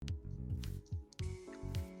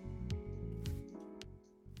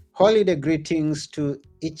holiday greetings to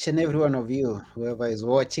each and every one of you, whoever is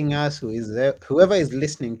watching us, whoever is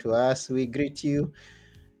listening to us. We greet you.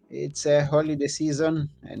 It's a holiday season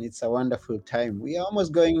and it's a wonderful time. We are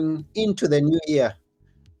almost going into the new year,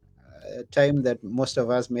 a time that most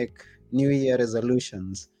of us make new year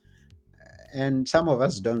resolutions, and some of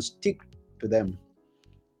us don't stick to them.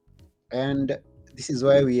 And this is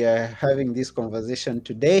why we are having this conversation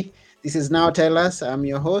today. This is Now Tell Us. I'm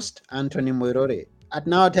your host, Anthony Moirore. At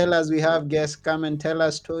Now Tell Us, we have guests come and tell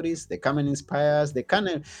us stories. They come and inspire us. They come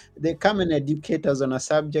and educate us on a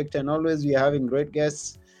subject. And always we are having great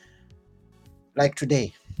guests. Like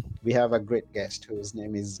today, we have a great guest whose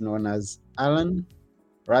name is known as Alan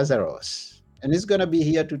Lazaros. And he's going to be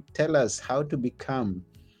here to tell us how to become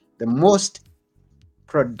the most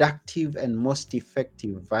productive and most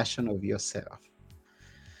effective version of yourself.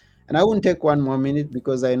 And I won't take one more minute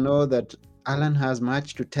because I know that Alan has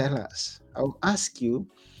much to tell us. I'll ask you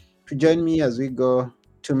to join me as we go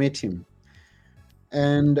to meet him.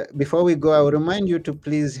 And before we go, I will remind you to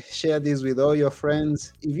please share this with all your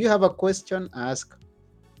friends. If you have a question, ask.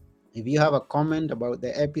 If you have a comment about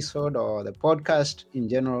the episode or the podcast in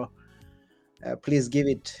general, please give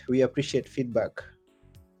it. We appreciate feedback.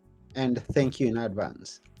 And thank you in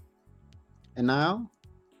advance. And now,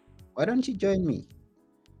 why don't you join me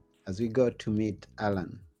as we go to meet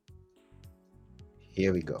Alan?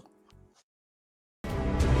 Here we go.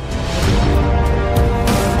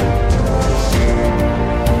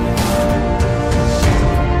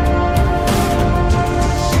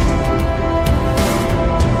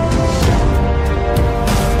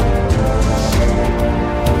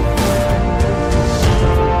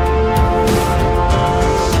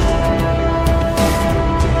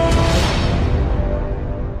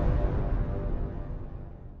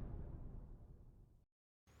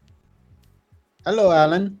 Hello,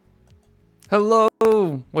 Alan. Hello,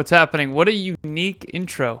 what's happening? What a unique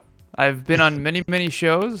intro. I've been on many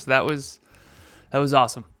shows. That was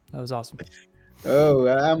awesome. That was awesome. Oh,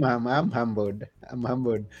 I'm humbled. I'm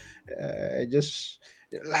humbled. I just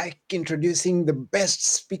like introducing the best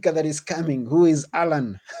speaker that is coming, who is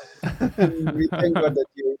Alan. And we thank God that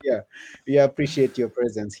you're here. We appreciate your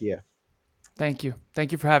presence here. Thank you.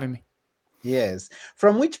 Thank you for having me. Yes.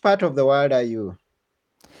 From which part of the world are you?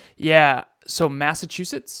 Yeah, so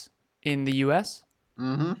Massachusetts in the US.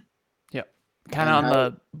 Mm-hmm. Yep. Kind of And on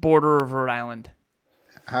the border of Rhode Island.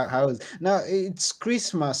 how is now? It's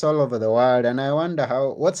Christmas all over the world, and I wonder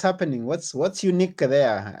what's happening. What's unique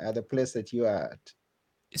there at the place that you are at?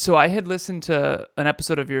 So I had listened to an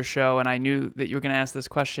episode of your show and I knew that you were going to ask this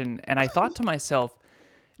question and I thought to myself,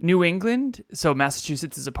 New England, so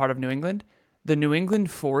Massachusetts is a part of New England. The New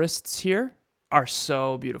England forests here are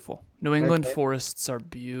so beautiful. New England Okay. forests are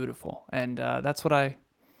beautiful, and that's what I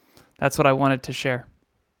wanted to share.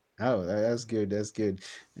 Oh, that's good. That's good.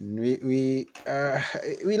 And we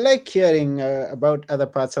like hearing about other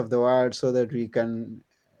parts of the world so that we can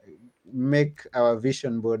make our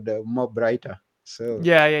vision board more brighter. So,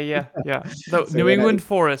 Yeah. The so when New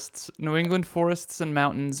England forests and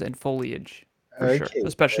mountains and foliage for sure, okay,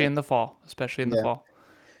 especially in the fall. Especially in the yeah, fall.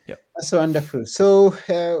 Yep. that's wonderful. So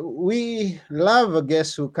we love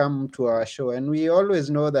guests who come to our show, and we always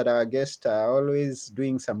know that our guests are always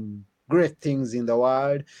doing some great things in the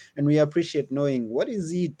world, and we appreciate knowing what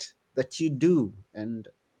is it that you do, and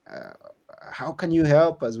uh, how can you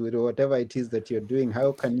help us with whatever it is that you're doing?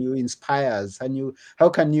 How can you inspire us? And how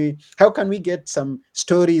can we get some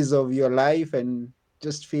stories of your life and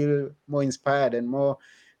just feel more inspired and more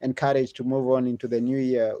encouraged to move on into the new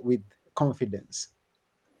year with confidence?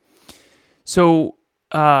 So,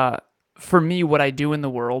 uh, for me, what I do in the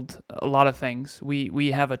world, a lot of things.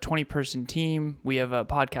 We have a 20-person team. We have a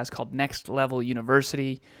podcast called Next Level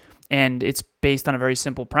University, and it's based on a very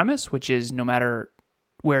simple premise, which is no matter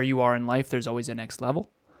where you are in life, there's always a next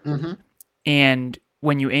level. Mm-hmm. And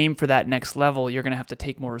when you aim for that next level, you're going to have to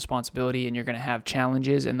take more responsibility and you're going to have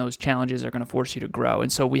challenges, and those challenges are going to force you to grow.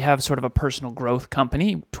 And so we have sort of a personal growth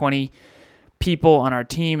company, 20 people on our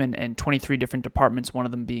team and 23 different departments, one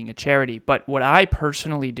of them being a charity. But what I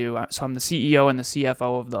personally do, so I'm the CEO and the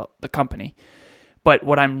CFO of the company, but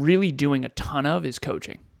what I'm really doing a ton of is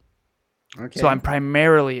coaching. So Okay. I'm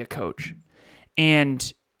primarily a coach.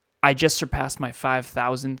 And I just surpassed my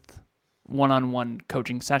 5,000th one-on-one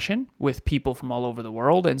coaching session with people from all over the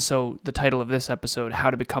world. And so the title of this episode,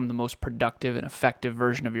 How to Become the Most Productive and Effective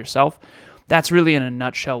Version of Yourself, that's really in a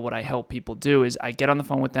nutshell what I help people do is I get on the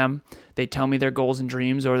phone with them, they tell me their goals and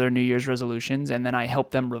dreams or their New Year's resolutions, and then I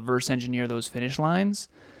help them reverse engineer those finish lines.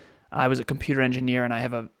 I was a computer engineer and I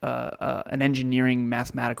have an engineering,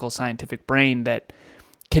 mathematical, scientific brain that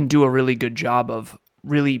can do a really good job of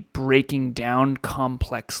really breaking down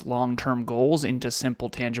complex long-term goals into simple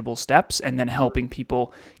tangible steps and then helping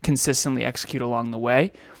people consistently execute along the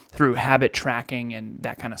way through habit tracking and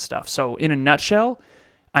that kind of stuff. So in a nutshell,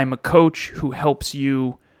 I'm a coach who helps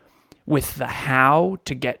you with the how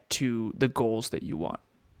to get to the goals that you want.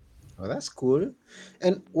 Oh, that's cool.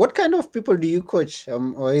 And what kind of people do you coach?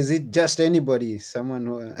 Or is it just anybody? Someone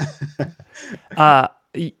who. Uh,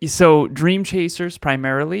 so dream chasers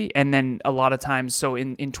primarily, and then a lot of times, so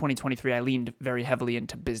in 2023, I leaned very heavily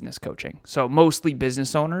into business coaching. So mostly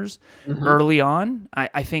business owners Hmm. early on.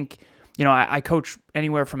 I think, I coach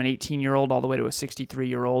anywhere from an 18-year-old all the way to a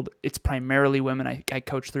 63-year-old. It's primarily women. I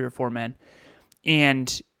coach 3 or 4 men,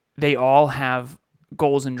 and they all have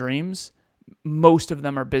goals and dreams. Most of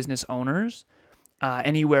them are business owners,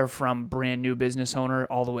 anywhere from brand new business owner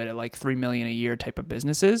all the way to like 3 million a year type of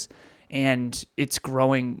businesses, and it's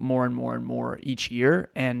growing more and more and more each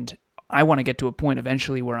year. And I want to get to a point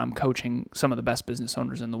eventually where I'm coaching some of the best business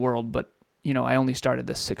owners in the world, but I only started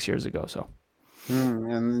this 6 years ago, so.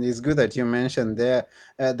 And it's good that you mentioned there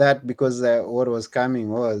that because what was coming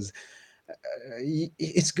was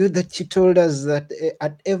it's good that you told us that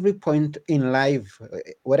at every point in life,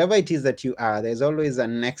 whatever it is that you are, there's always a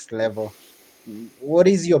next level. What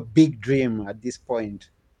is your big dream at this point?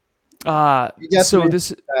 Uh, You just so mentioned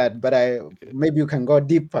this that, but maybe you can go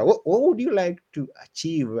deeper. What would you like to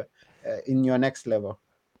achieve in your next level?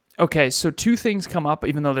 okay, so two things come up,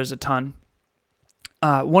 even though there's a ton.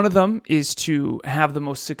 One of them is to have the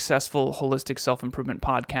most successful holistic self improvement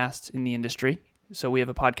podcasts in the industry. So we have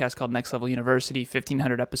a podcast called Next Level University,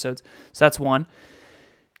 1,500 episodes. So that's one.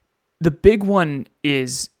 The big one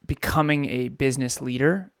is becoming a business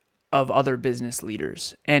leader of other business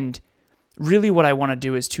leaders. And really what I want to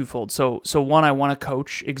do is twofold. So one, I want to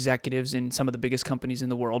coach executives in some of the biggest companies in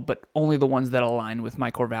the world, but only the ones that align with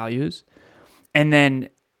my core values. And then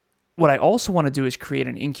what I also want to do is create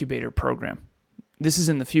an incubator program. This is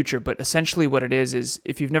in the future, but essentially what it is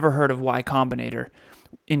if you've never heard of Y Combinator,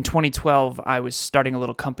 in 2012, I was starting a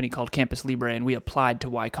little company called Campus Libre, and we applied to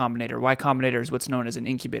Y Combinator. Y Combinator is what's known as an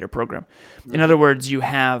incubator program. In Hmm. other words,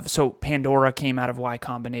 so Pandora came out of Y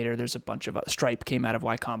Combinator. There's a bunch of Stripe came out of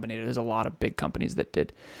Y Combinator. There's a lot of big companies that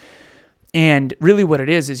did. And really, what it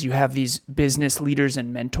is you have these business leaders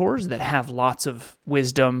and mentors that have lots of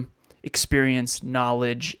wisdom, experience,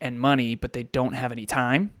 knowledge, and money, but they don't have any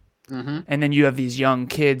time. Hmm. And then you have these young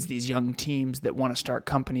kids, these young teams that want to start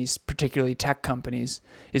companies, particularly tech companies,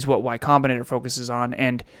 is what Y Combinator focuses on.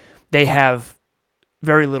 And they have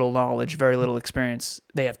very little knowledge, very little experience.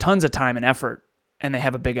 They have tons of time and effort, and they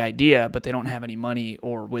have a big idea, but they don't have any money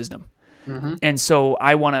or wisdom. Hmm. And so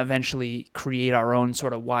I want to eventually create our own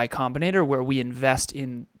sort of Y Combinator where we invest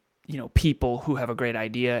in people who have a great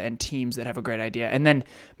idea and teams that have a great idea, and then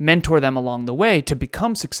mentor them along the way to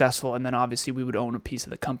become successful. And then obviously we would own a piece of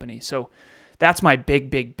the company. So that's my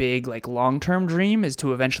big like long-term dream, is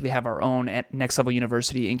to eventually have our own at Next Level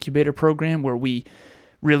University incubator program where we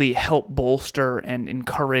really help bolster and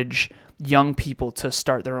encourage young people to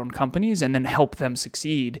start their own companies and then help them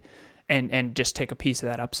succeed, and just take a piece of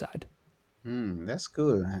that upside. That's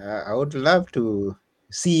cool. I would love to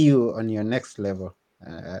see you on your next level.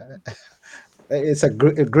 It's a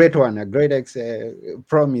great one, a great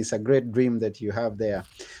promise, a great dream that you have there.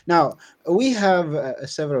 Now, we have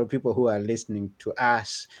several people who are listening to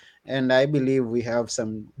us, and I believe we have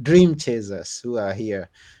some dream chasers who are here.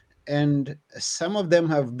 And some of them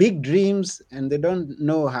have big dreams and they don't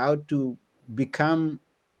know how to become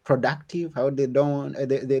productive, how they don't,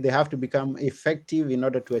 they have to become effective in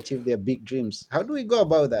order to achieve their big dreams. How do we go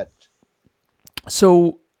about that?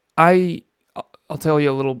 So I I'll tell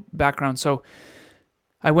you a little background. So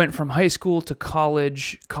I went from high school to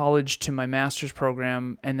college to my master's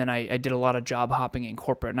program, and then I did a lot of job hopping in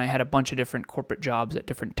corporate. And I had a bunch of different corporate jobs at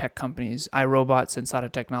different tech companies: iRobot,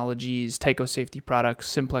 Sensata Technologies, Tyco Safety Products,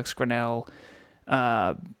 Simplex Grinnell,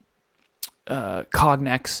 uh,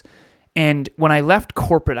 Cognex. And when I left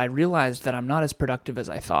corporate, I realized that I'm not as productive as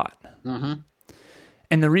I thought. Mm-hmm.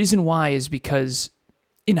 And the reason why is because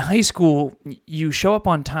in high school, you show up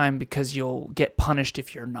on time because you'll get punished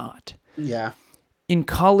if you're not. Yeah. In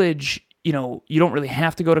college, you don't really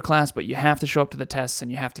have to go to class, but you have to show up to the tests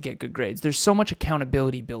and you have to get good grades. There's so much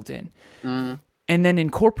accountability built in. Mm-hmm. And then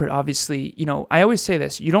in corporate, obviously, I always say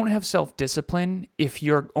this: you don't have self discipline if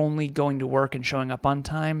you're only going to work and showing up on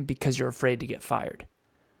time because you're afraid to get fired.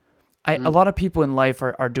 A lot of people in life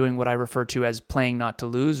are doing what I refer to as playing not to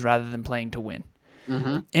lose rather than playing to win.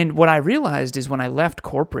 Mm-hmm. And what I realized is when I left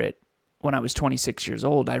corporate, when I was 26 years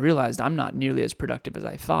old, I realized I'm not nearly as productive as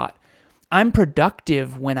I thought. I'm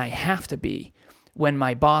productive when I have to be, when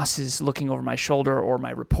my boss is looking over my shoulder or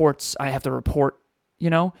my reports, I have to report,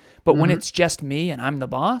 But when Mm-hmm. it's just me and I'm the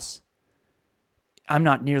boss, I'm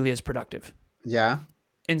not nearly as productive. Yeah.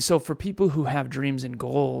 And so for people who have dreams and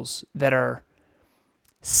goals that are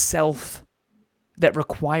self that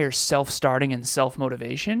require self-starting and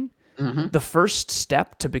self-motivation, Mm-hmm. the first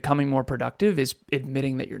step to becoming more productive is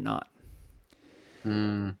admitting that you're not.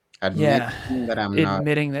 Yeah, Admitting that I'm not.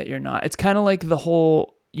 admitting that you're not. It's kind of like the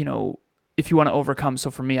whole, if you want to overcome. So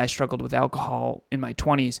for me, I struggled with alcohol in my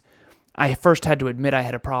 20s. I first had to admit I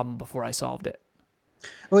had a problem before I solved it.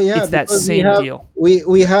 Oh yeah, It's that because we same have deal.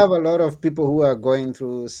 we have a lot of people who are going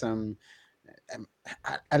through some um,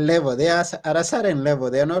 a level. They are at a certain level.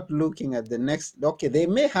 They are not looking at the next. Okay, they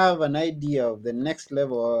may have an idea of the next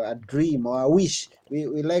level, or a dream, or a wish. We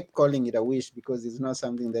like calling it a wish because it's not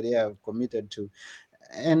something that they have committed to,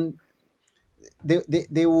 and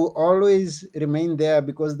they will always remain there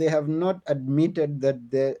because they have not admitted that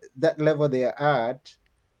that level they are at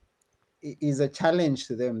is a challenge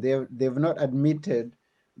to them. They've not admitted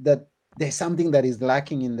that there's something that is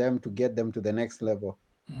lacking in them to get them to the next level.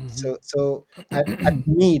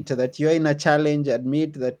 Admit that you're in a challenge.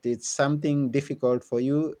 Admit that it's something difficult for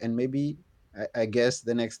you, and maybe I guess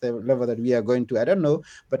the next level that we are going to, I don't know,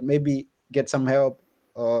 but maybe get some help,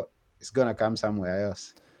 or it's gonna come somewhere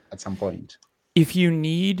else at some point. If you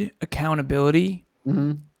need accountability,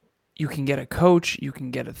 Mm-hmm. you can get a coach, you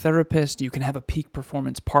can get a therapist, you can have a peak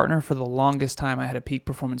performance partner. For the longest time, I had a peak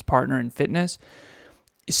performance partner in fitness,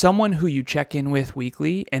 someone who you check in with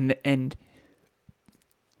weekly, and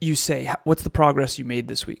you say, "What's the progress you made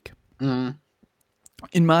this week?" Mm-hmm.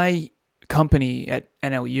 In my company at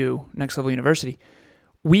NLU, Next Level University,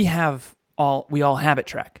 we all habit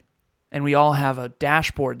track, and we all have a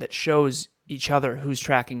dashboard that shows each other who's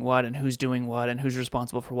tracking what and who's doing what and who's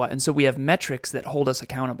responsible for what. And so we have metrics that hold us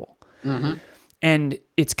accountable. Mm-hmm. And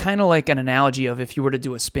it's kind of like an analogy of if you were to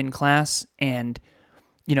do a spin class and,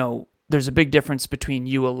 there's a big difference between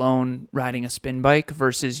you alone riding a spin bike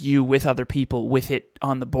versus you with other people with it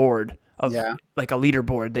on the board of Yeah. like a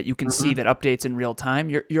leaderboard that you can see Mm-hmm. that updates in real time.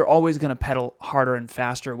 You're always going to pedal harder and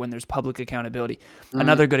faster when there's public accountability. Mm-hmm.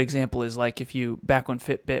 Another good example is like if you back when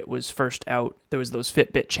Fitbit was first out, there was those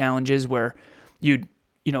Fitbit challenges where you'd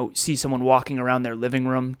see someone walking around their living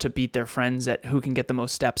room to beat their friends at who can get the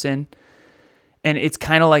most steps in. And it's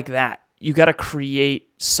kind of like that. You got to create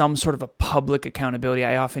some sort of a public accountability.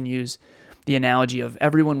 I often use the analogy of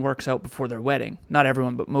everyone works out before their wedding. Not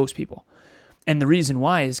everyone, but most people. And the reason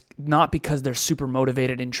why is not because they're super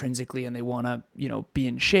motivated intrinsically and they want to, be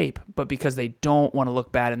in shape, but because they don't want to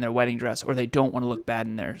look bad in their wedding dress or they don't want to look bad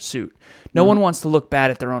in their suit. No Mm-hmm. one wants to look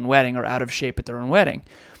bad at their own wedding or out of shape at their own wedding.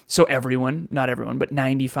 So everyone, not everyone, but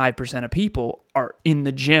 95% of people are in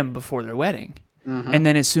the gym before their wedding. Mm-hmm. And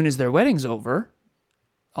then as soon as their wedding's over,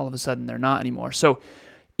 all of a sudden they're not anymore. So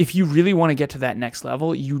if you really want to get to that next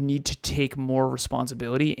level, you need to take more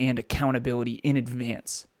responsibility and accountability in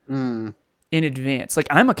advance. Mm. In advance. Like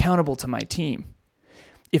I'm accountable to my team.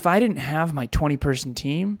 If I didn't have my 20-person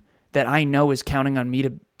team that I know is counting on me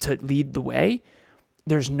to lead the way,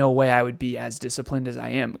 there's no way I would be as disciplined as I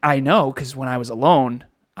am. I know because when I was alone,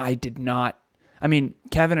 I did not. I mean,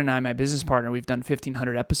 Kevin and I, my business partner, we've done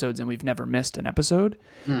 1,500 episodes and we've never missed an episode.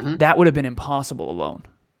 Mm-hmm. That would have been impossible alone.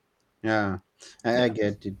 Yeah, I Yeah.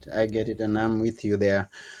 get it. I get it, and I'm with you there.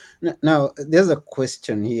 Now, there's a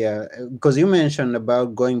question here because you mentioned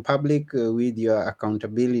about going public with your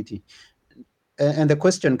accountability, and the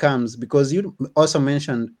question comes because you also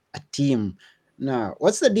mentioned a team. Now,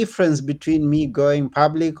 what's the difference between me going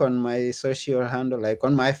public on my social handle, like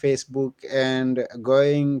on my Facebook, and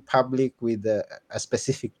going public with a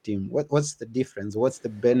specific team? What's the difference? What's the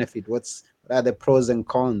benefit? What are the pros and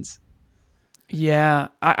cons? Yeah,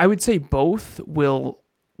 I would say both will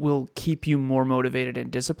keep you more motivated and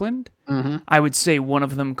disciplined. Mm-hmm. I would say one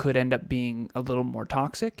of them could end up being a little more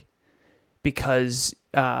toxic because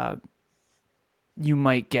you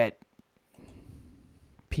might get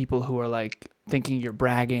people who are like thinking you're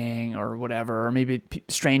bragging or whatever, or maybe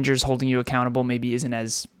strangers holding you accountable maybe isn't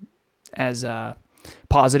as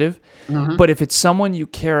positive. Mm-hmm. But if it's someone you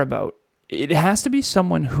care about, it has to be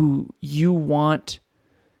someone who you want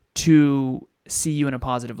to see you in a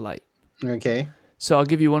positive light. Okay. So I'll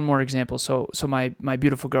give you one more example. So my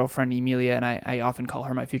beautiful girlfriend Emilia, and I often call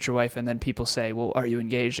her my future wife, and then people say, "Well, are you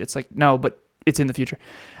engaged?" It's like, no, but it's in the future.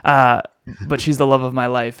 Uh, but she's the love of my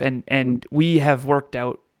life, and we have worked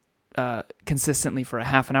out consistently for a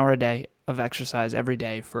half an hour a day of exercise every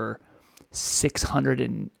day for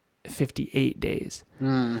 658 days.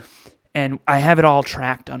 Mm. And I have it all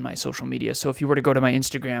tracked on my social media. So if you were to go to my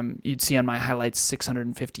Instagram, you'd see on my highlights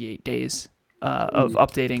 658 days of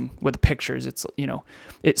updating with pictures. It's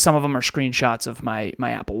some of them are screenshots of my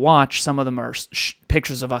Apple Watch. Some of them are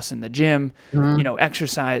pictures of us in the gym. Mm-hmm.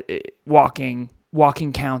 Exercise, walking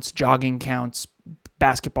counts, jogging counts,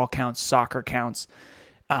 basketball counts, soccer counts.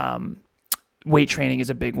 Weight training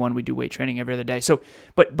is a big one. We do weight training every other day. So,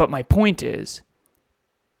 but my point is,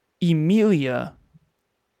 Emilia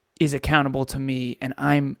is accountable to me, and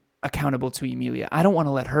I'm accountable to Emilia. I don't want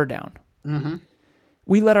to let her down. Mm-hmm.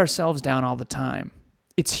 We let ourselves down all the time.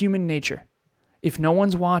 It's human nature. If no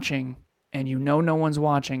one's watching, and no one's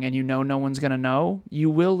watching, and no one's going to know,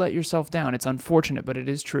 you will let yourself down. It's unfortunate, but it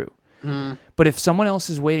is true. Mm-hmm. But if someone else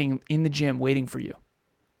is waiting in the gym, waiting for you,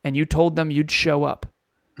 and you told them you'd show up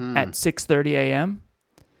at 6:30 a.m.,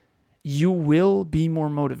 you will be more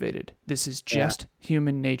motivated. This is Yeah. just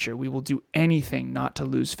human nature. We will do anything not to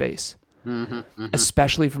lose face, Mm-hmm. Mm-hmm.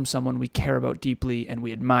 especially from someone we care about deeply and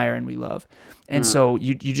we admire and we love. And so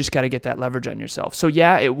you just got to get that leverage on yourself. So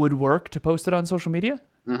yeah, it would work to post it on social media,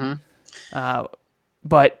 Mm-hmm.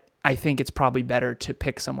 but I think it's probably better to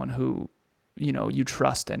pick someone who you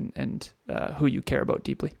trust and who you care about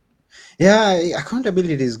deeply. Yeah,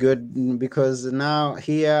 accountability is good, because now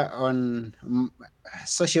here on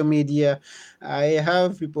social media, I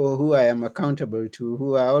have people who I am accountable to,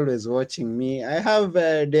 who are always watching me. I have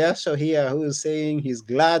Deasho here who is saying he's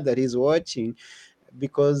glad that he's watching,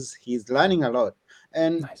 because he's learning a lot.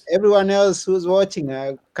 And Nice. everyone else who's watching,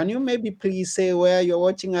 can you maybe please say where you're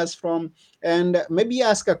watching us from, and maybe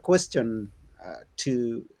ask a question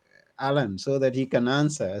to Alan, so that he can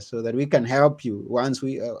answer, so that we can help you once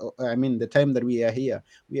I mean, the time that we are here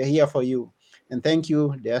for you. And thank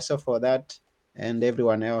you, Deasa, for that, and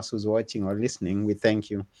everyone else who's watching or listening. We thank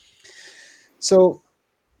you. So,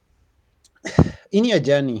 in your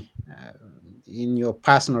journey, in your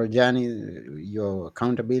personal journey, your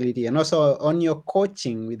accountability, and also on your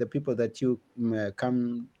coaching with the people that you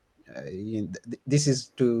come. This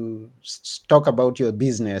is to talk about your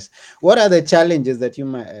business. What are the challenges that you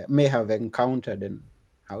may have encountered, and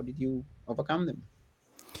how did you overcome them?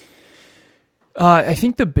 I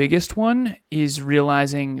think the biggest one is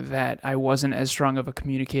realizing that I wasn't as strong of a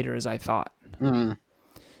communicator as I thought. Mm,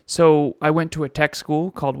 So I went to a tech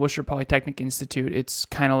school called Worcester Polytechnic Institute. It's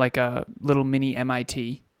kind of like a little mini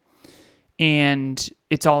MIT, and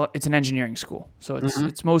it's an engineering school. So mm-hmm,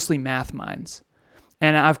 it's mostly math minds.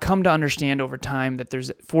 And I've come to understand over time that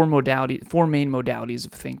there's four main modalities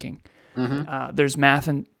of thinking. mm-hmm, There's math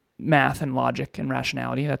and logic and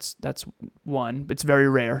rationality. That's one. It's very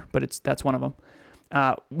rare, but that's one of them.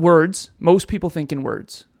 Words. Most people think in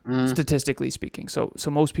words, mm, statistically speaking. So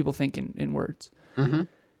most people think in words.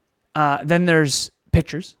 mm-hmm, Then there's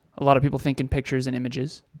pictures. A lot of people think in pictures and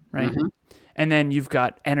images, right? mm-hmm. And then you've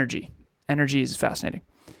got energy. Energy is fascinating.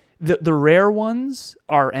 The rare ones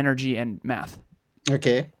are energy and math,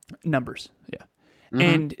 Okay. numbers. Yeah. Mm-hmm,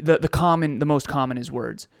 And the most common is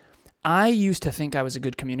words. I used to think I was a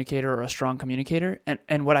good communicator or a strong communicator,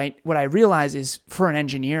 and what I realize is, for an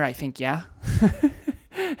engineer, I think yeah,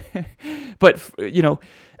 but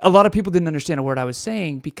a lot of people didn't understand a word I was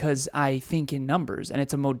saying because I think in numbers, and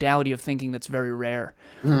it's a modality of thinking that's very rare.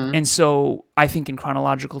 mm-hmm, And so I think in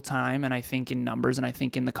chronological time, and I think in numbers, and I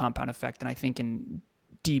think in the compound effect, and I think in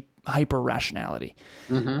deep hyper rationality.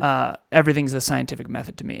 mm-hmm, Everything's the scientific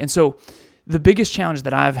method to me. And so the biggest challenge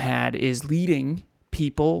that I've had is leading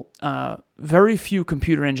people. Very few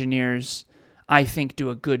computer engineers, I think, do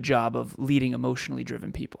a good job of leading emotionally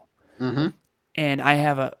driven people. mm-hmm, And I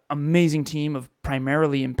have an amazing team of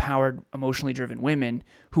primarily empowered, emotionally driven women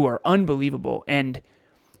who are unbelievable. And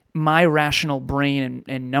my rational brain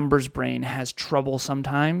and numbers brain has trouble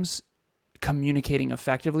sometimes communicating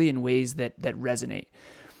effectively in ways that resonate.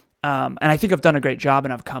 And I think I've done a great job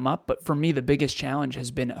and I've come up. But for me, the biggest challenge has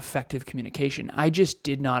been effective communication. I just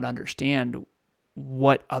did not understand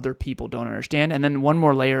what other people don't understand. And then one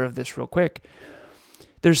more layer of this, real quick.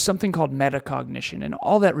 There's something called metacognition, and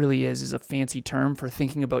all that really is a fancy term for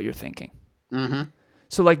thinking about your thinking. mm-hmm.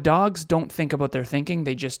 So, like, dogs don't think about their thinking;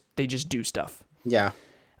 they just do stuff. Yeah.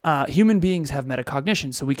 Human beings have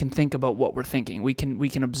metacognition, so we can think about what we're thinking. We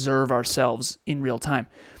can observe ourselves in real time,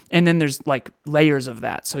 and then there's like layers of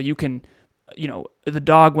that. So you can, the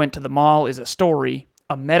dog went to the mall is a story.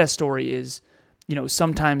 A meta story is,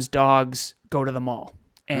 sometimes dogs go to the mall,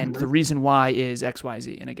 and Mm-hmm, the reason why is X, Y,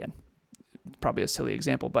 Z. And again, probably a silly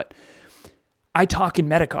example, but I talk in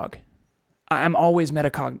metacog. I'm always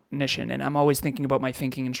metacognition, and I'm always thinking about my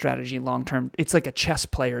thinking and strategy long term. It's like a chess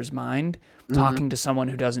player's mind mm-hmm, talking to someone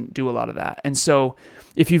who doesn't do a lot of that. And so,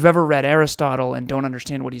 if you've ever read Aristotle and don't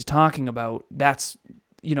understand what he's talking about, that's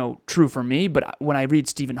true for me, but when I read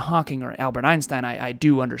Stephen Hawking or Albert Einstein, I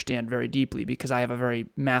do understand very deeply because I have a very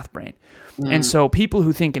math brain. And Mm. so people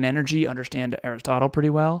who think in energy understand Aristotle pretty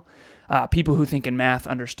well. People who think in math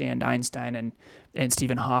understand Einstein and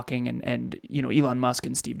Stephen Hawking and Elon Musk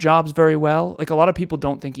and Steve Jobs very well. Like a lot of people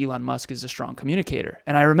don't think Elon Musk is a strong communicator.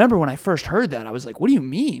 And I remember when I first heard that, I was like, what do you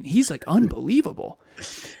mean? He's like unbelievable.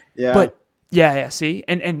 Yeah. But yeah, see,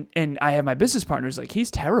 and I have my business partners like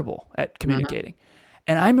he's terrible at Hmm. communicating,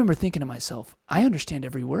 and I remember thinking to myself, I understand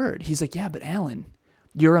every word. He's like, yeah, but Alan,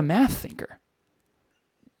 you're a math thinker.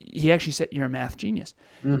 He actually said you're a math genius.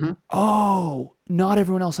 Hmm. Oh, not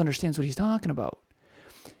everyone else understands what he's talking about.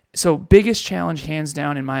 So biggest challenge, hands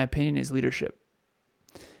down, in my opinion, is leadership.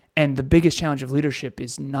 And the biggest challenge of leadership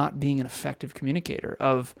is not being an effective communicator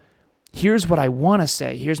of here's what I want to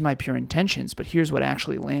say, here's my pure intentions, but here's what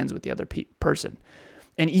actually lands with the other person.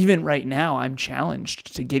 And even right now, I'm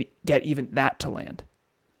challenged to get even that to land.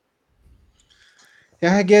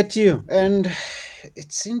 Yeah, I get you. And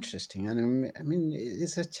it's interesting. And I mean,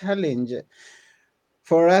 it's a challenge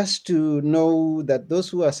for us to know that those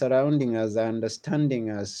who are surrounding us are understanding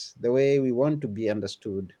us the way we want to be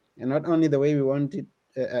understood. And not only the way we want it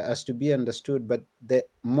us to be understood, but the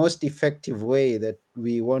most effective way that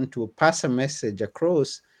we want to pass a message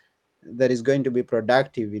across that is going to be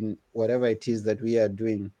productive in whatever it is that we are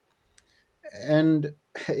doing. And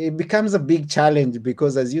it becomes a big challenge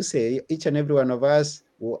because, as you say, each and every one of us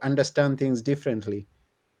will understand things differently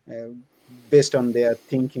uh, based on their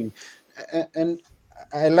thinking. And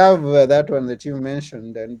I love that one that you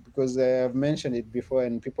mentioned, and because I have mentioned it before,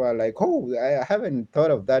 and people are like, "Oh, I haven't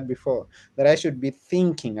thought of that before." That I should be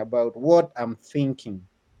thinking about what I'm thinking.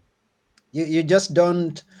 You just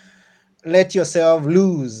don't let yourself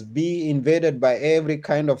loose, be invaded by every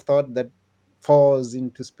kind of thought that falls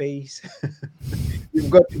into space. You've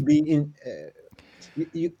got to be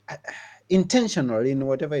intentional in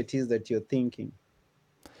whatever it is that you're thinking.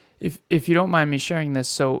 If you don't mind me sharing this,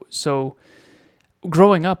 so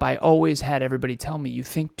growing up, I always had everybody tell me you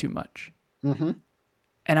think too much, Hmm.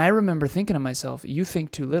 and I remember thinking to myself, you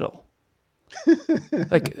think too little.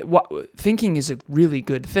 Like thinking is a really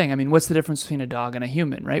good thing. I mean, what's the difference between a dog and a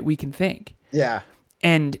human, right? We can think. Yeah.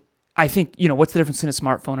 And I think, what's the difference between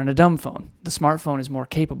a smartphone and a dumb phone? The smartphone is more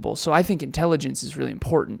capable. So I think intelligence is really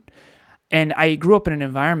important. And I grew up in an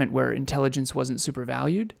environment where intelligence wasn't super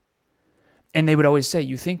valued. And they would always say,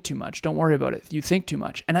 you think too much. Don't worry about it. You think too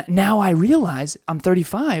much. And now I realize I'm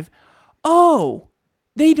 35. Oh,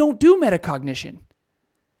 they don't do metacognition.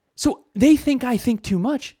 So they think I think too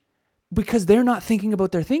much because they're not thinking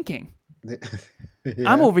about their thinking. I'm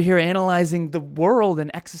Yeah. over here analyzing the world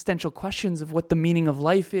and existential questions of what the meaning of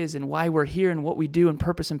life is and why we're here and what we do and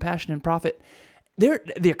purpose and passion and profit.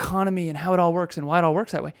 The economy and how it all works and why it all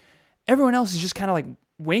works that way. Everyone else is just kind of like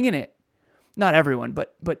winging it. Not everyone,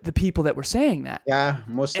 but the people that were saying that. Yeah,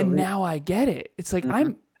 most of And it. now I get it. It's like Hmm.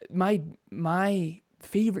 I'm my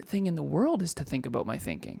favorite thing in the world is to think about my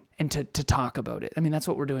thinking and to talk about it. I mean, that's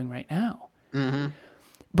what we're doing right now. Hmm.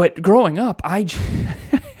 But growing up, I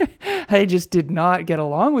just did not get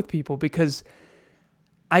along with people because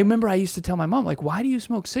I remember I used to tell my mom, like, why do you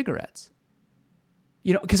smoke cigarettes?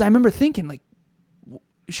 Because I remember thinking, like,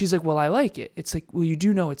 she's like, well, I like it. It's like, well, you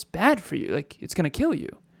do know it's bad for you. Like, it's going to kill you.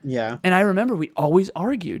 Yeah. And I remember we always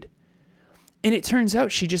argued. And it turns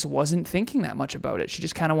out she just wasn't thinking that much about it. She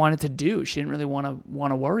just kind of wanted to do. She didn't really want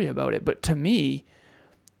to worry about it. But to me,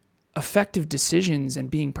 effective decisions and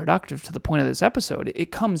being productive to the point of this episode,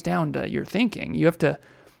 it comes down to your thinking. You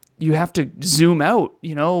have to zoom out,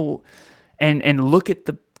 and look at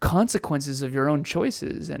the consequences of your own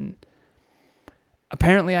choices. And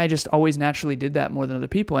apparently I just always naturally did that more than other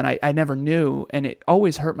people. And I never knew. And it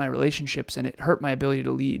always hurt my relationships and it hurt my ability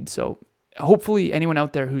to lead. So hopefully anyone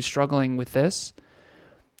out there who's struggling with this,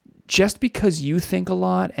 just because you think a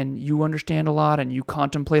lot and you understand a lot and you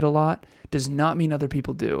contemplate a lot does not mean other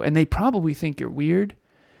people do. And they probably think you're weird,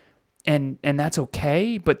 and that's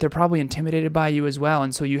okay, but they're probably intimidated by you as well.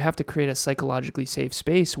 And so you have to create a psychologically safe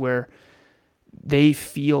space where they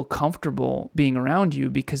feel comfortable being around you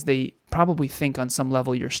because they probably think on some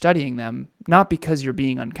level you're studying them, not because you're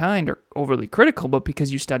being unkind or overly critical, but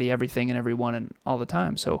because you study everything and everyone and all the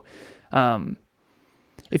time. So um,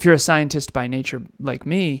 if you're a scientist by nature like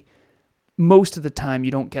me, most of the time you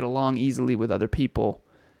don't get along easily with other people,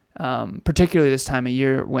 particularly this time of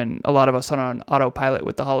year when a lot of us are on autopilot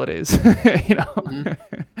with the holidays. you Hmm.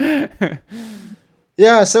 know.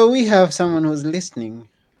 Yeah, so we have someone who's listening.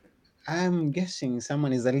 I'm guessing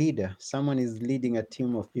someone is a leader, someone is leading a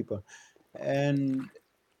team of people. And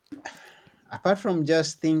apart from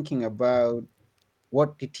just thinking about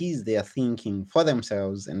what it is they are thinking for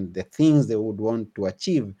themselves and the things they would want to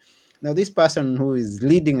achieve. Now, this person who is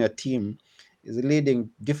leading a team is leading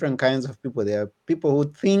different kinds of people. There are people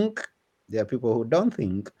who think, there are people who don't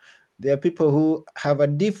think, there are people who have a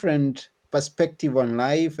different perspective on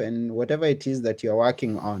life and whatever it is that you're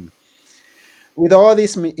working on. With all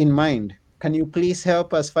this in mind, can you please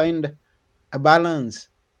help us find a balance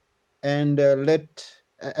and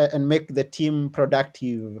and make the team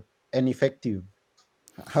productive and effective?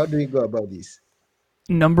 How do we go about this?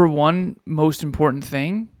 Number one most important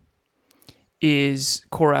thing is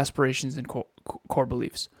core aspirations and core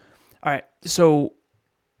beliefs. All right. So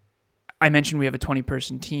I mentioned we have a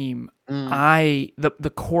 20-person team. Mm, The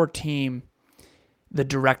core team, the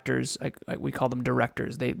directors, we call them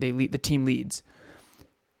directors. They lead the team leads.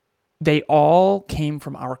 They all came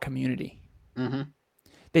from our community. mm-hmm,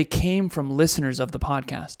 They came from listeners of the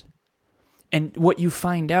podcast. And what you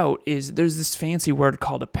find out is there's this fancy word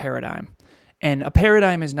called a paradigm. And a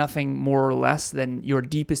paradigm is nothing more or less than your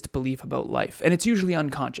deepest belief about life. And it's usually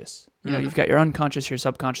unconscious. You know, mm-hmm, you've got your unconscious, your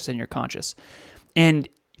subconscious, and your conscious. And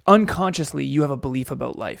unconsciously, you have a belief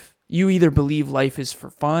about life. You either believe life is for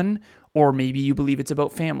fun, or maybe you believe it's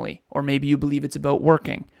about family, or maybe you believe it's about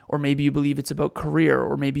working, or maybe you believe it's about career,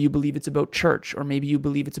 or maybe you believe it's about church, or maybe you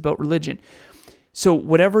believe it's about religion. So,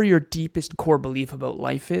 whatever your deepest core belief about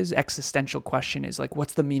life is, existential question is like,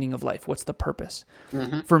 what's the meaning of life? What's the purpose?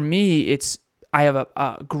 mm-hmm, For me, I have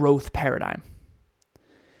a growth paradigm.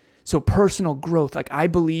 So, personal growth, like I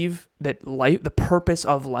believe that life, the purpose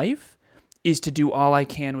of life is to do all I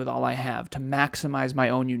can with all I have, to maximize my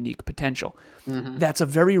own unique potential. mm-hmm, That's a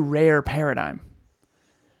very rare paradigm.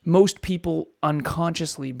 Most people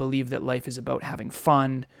unconsciously believe that life is about having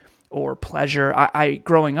fun or pleasure.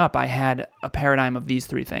 Growing up, I had a paradigm of these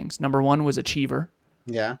three things. Number one was achiever.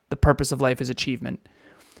 yeah, The purpose of life is achievement.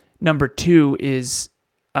 Number two is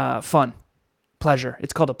fun, pleasure.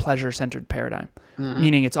 It's called a pleasure-centered paradigm, mm-hmm,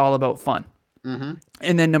 meaning it's all about fun. mm-hmm,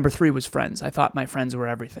 And then number three was friends. I thought my friends were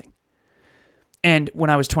everything. And when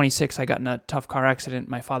I was 26, I got in a tough car accident.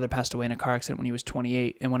 My father passed away in a car accident when he was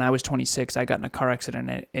 28. And when I was 26, I got in a car accident,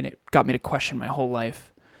 and it got me to question my whole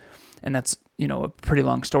life. And that's, a pretty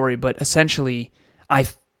long story. But essentially, I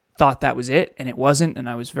thought that was it, and it wasn't. And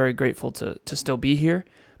I was very grateful to still be here.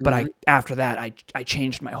 But mm-hmm, after that, I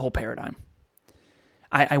changed my whole paradigm.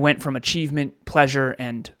 I went from achievement, pleasure,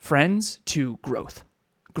 and friends to growth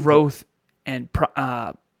and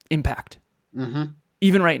impact. mm-hmm,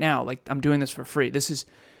 Even right now, like I'm doing this for free.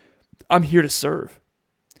 I'm here to serve.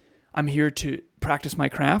 I'm here to practice my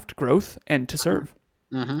craft, growth, and to serve.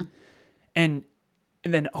 mm-hmm, And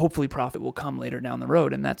and then hopefully profit will come later down the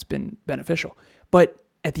road, and that's been beneficial. But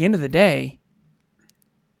at the end of the day,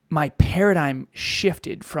 my paradigm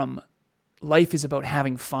shifted from life is about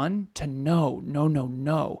having fun to no, no, no,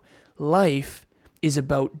 no. Life is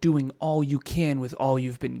about doing all you can with all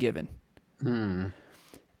you've been given. mm.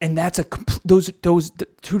 And that's those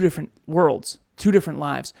two different worlds, two different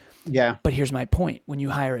lives. Yeah, But here's my point. When you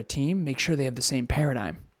hire a team, make sure they have the same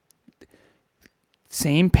paradigm.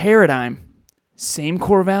 Same paradigm, same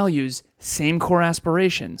core values, same core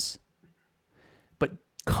aspirations, but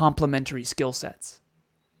complementary skill sets.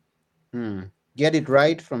 mm. Get it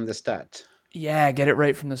right from the start. Yeah, get it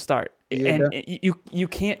right from the start. You And don't you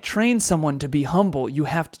can't train someone to be humble. You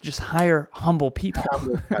have to just hire humble people. have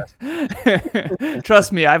the past.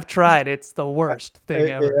 Trust me, I've tried. It's the worst thing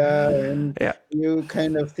ever. Yeah, and Yeah. you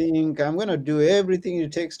kind of think, I'm going to do everything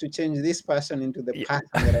it takes to change this person into the Yeah.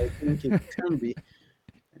 person that I think it can be.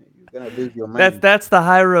 You're going to lose your That's mind. that's the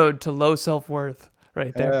high road to low self-worth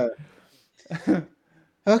right there. Uh,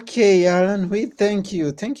 okay, Alan, we thank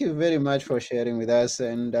you. Thank you very much for sharing with us.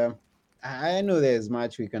 And I know there's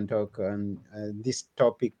much we can talk on this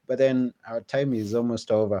topic, but then our time is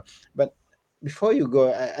almost over. But before you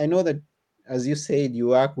go, I know that, as you said, you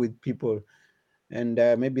work with people, and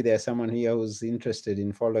maybe there's someone here who's interested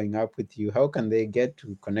in following up with you. How can they get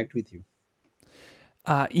to connect with you?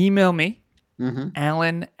 Email me, Mm-hmm.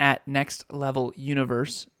 Alan at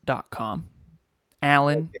nextleveluniverse.com.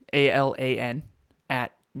 Alan, ALAN,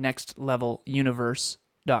 at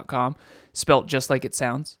nextleveluniverse.com, spelt just like it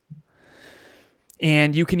sounds.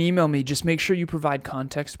 And you can email me. Just make sure you provide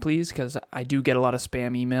context, please, because I do get a lot of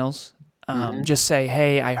spam emails. Mm-hmm. Just say,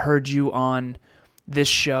 hey, I heard you on this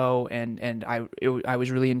show, and I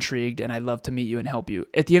was really intrigued, and I'd love to meet you and help you.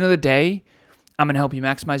 At the end of the day, I'm going to help you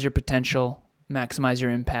maximize your potential, maximize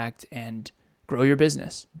your impact, and grow your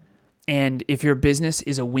business. And if your business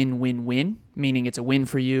is a win-win-win, meaning it's a win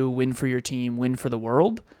for you, win for your team, win for the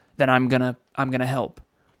world, then I'm gonna help.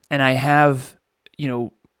 And I have, you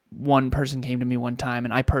know, one person came to me one time,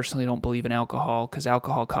 and I personally don't believe in alcohol because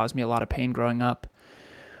alcohol caused me a lot of pain growing up,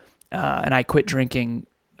 and I quit drinking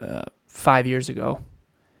 5 years ago.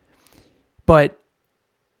 But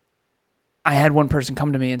I had one person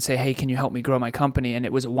come to me and say, "Hey, can you help me grow my company?" And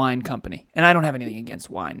it was a wine company. And I don't have anything against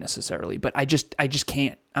wine necessarily, but I just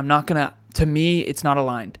can't. I'm not gonna. To me, it's not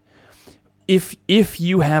aligned. If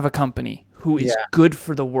you have a company who is Yeah. good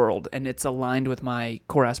for the world and it's aligned with my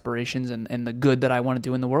core aspirations and the good that I want to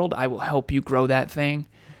do in the world, I will help you grow that thing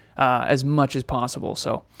as much as possible.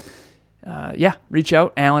 So yeah, reach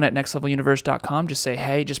out, Alan at nextleveluniverse.com. Just say,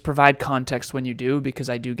 hey, just provide context when you do, because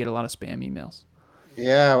I do get a lot of spam emails.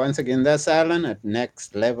 Yeah. Once again, that's Alan at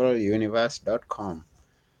nextleveluniverse.com.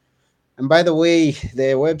 And by the way,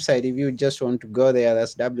 the website, if you just want to go there,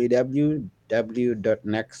 that's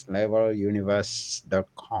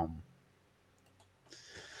www.nextleveluniverse.com.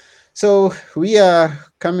 So we are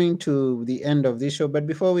coming to the end of this show. But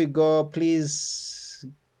before we go, please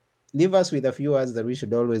leave us with a few words that we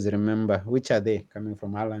should always remember. Which are they coming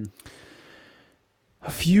from Alan? A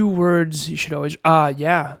few words you should always,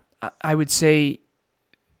 yeah, I would say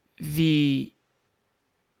the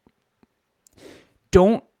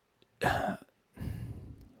don't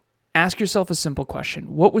ask yourself a simple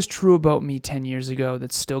question. What was true about me 10 years ago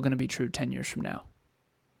that's still going to be true 10 years from now?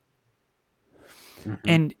 Mm-hmm.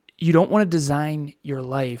 And you don't want to design your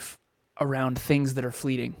life around things that are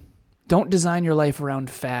fleeting. Don't design your life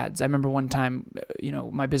around fads. I remember one time,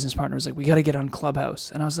 my business partner was like, "We got to get on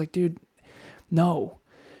Clubhouse." And I was like, "Dude, no.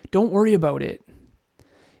 Don't worry about it.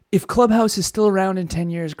 If Clubhouse is still around in 10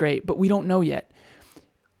 years, great, but we don't know yet.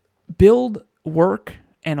 Build work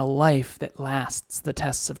and a life that lasts the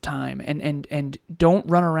tests of time, and don't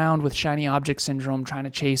run around with shiny object syndrome trying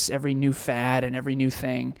to chase every new fad and every new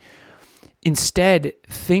thing. Instead,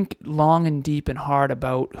 think long and deep and hard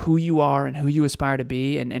about who you are and who you aspire to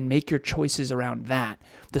be, and make your choices around that.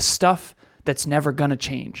 The stuff that's never going to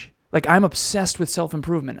change. Like, I'm obsessed with self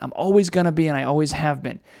improvement. I'm always going to be, and I always have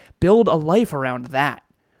been. Build a life around that,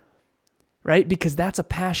 right? Because that's a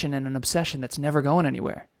passion and an obsession that's never going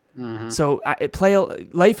anywhere. Mm-hmm. So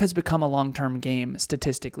life has become a long-term game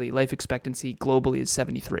statistically. Life expectancy globally is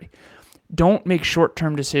 73. Don't make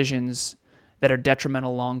short-term decisions that are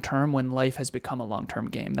detrimental long-term when life has become a long-term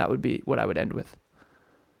game. That would be what I would end with.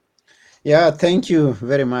 Yeah, thank you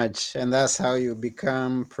very much. And that's how you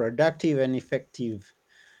become productive and effective.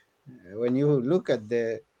 When you look at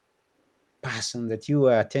the person that you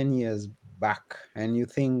were 10 years back and you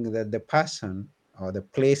think that the person or the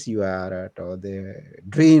place you are at or the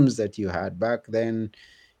dreams that you had back then,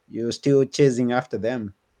 you're still chasing after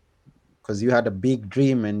them because you had a big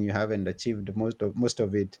dream and you haven't achieved most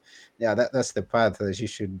of it. Yeah, that's the path that you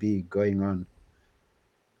should be going on.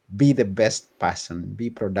 Be the best person,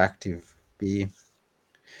 be productive, be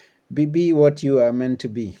what you are meant to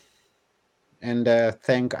be. And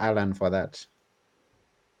thank Alan for that.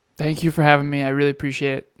 Thank you for having me. I really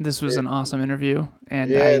appreciate it. This was Eh, an awesome interview,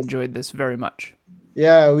 and I Yes, enjoyed this very much.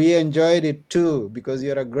 yeah, we enjoyed it too because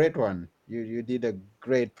you're a great one. You did a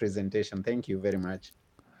great presentation. Thank you very much.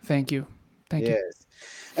 Thank you. Thank you. Yes.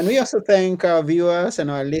 And we also thank our viewers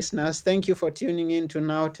and our listeners. Thank you for tuning in to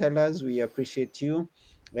Now Tell Us. We appreciate you.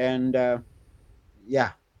 And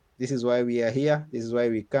yeah, this is why we are here. This is why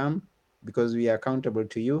we come, because we are accountable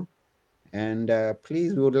to you. And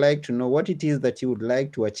please, we would like to know what it is that you would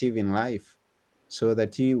like to achieve in life so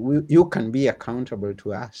that you can be accountable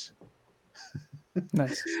to us.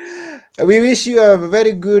 Nice. We wish you a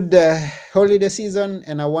very good holiday season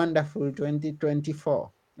and a wonderful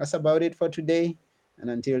 2024. That's about it for today. And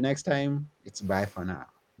until next time, it's bye for now.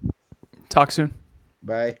 Talk soon.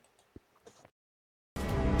 Bye.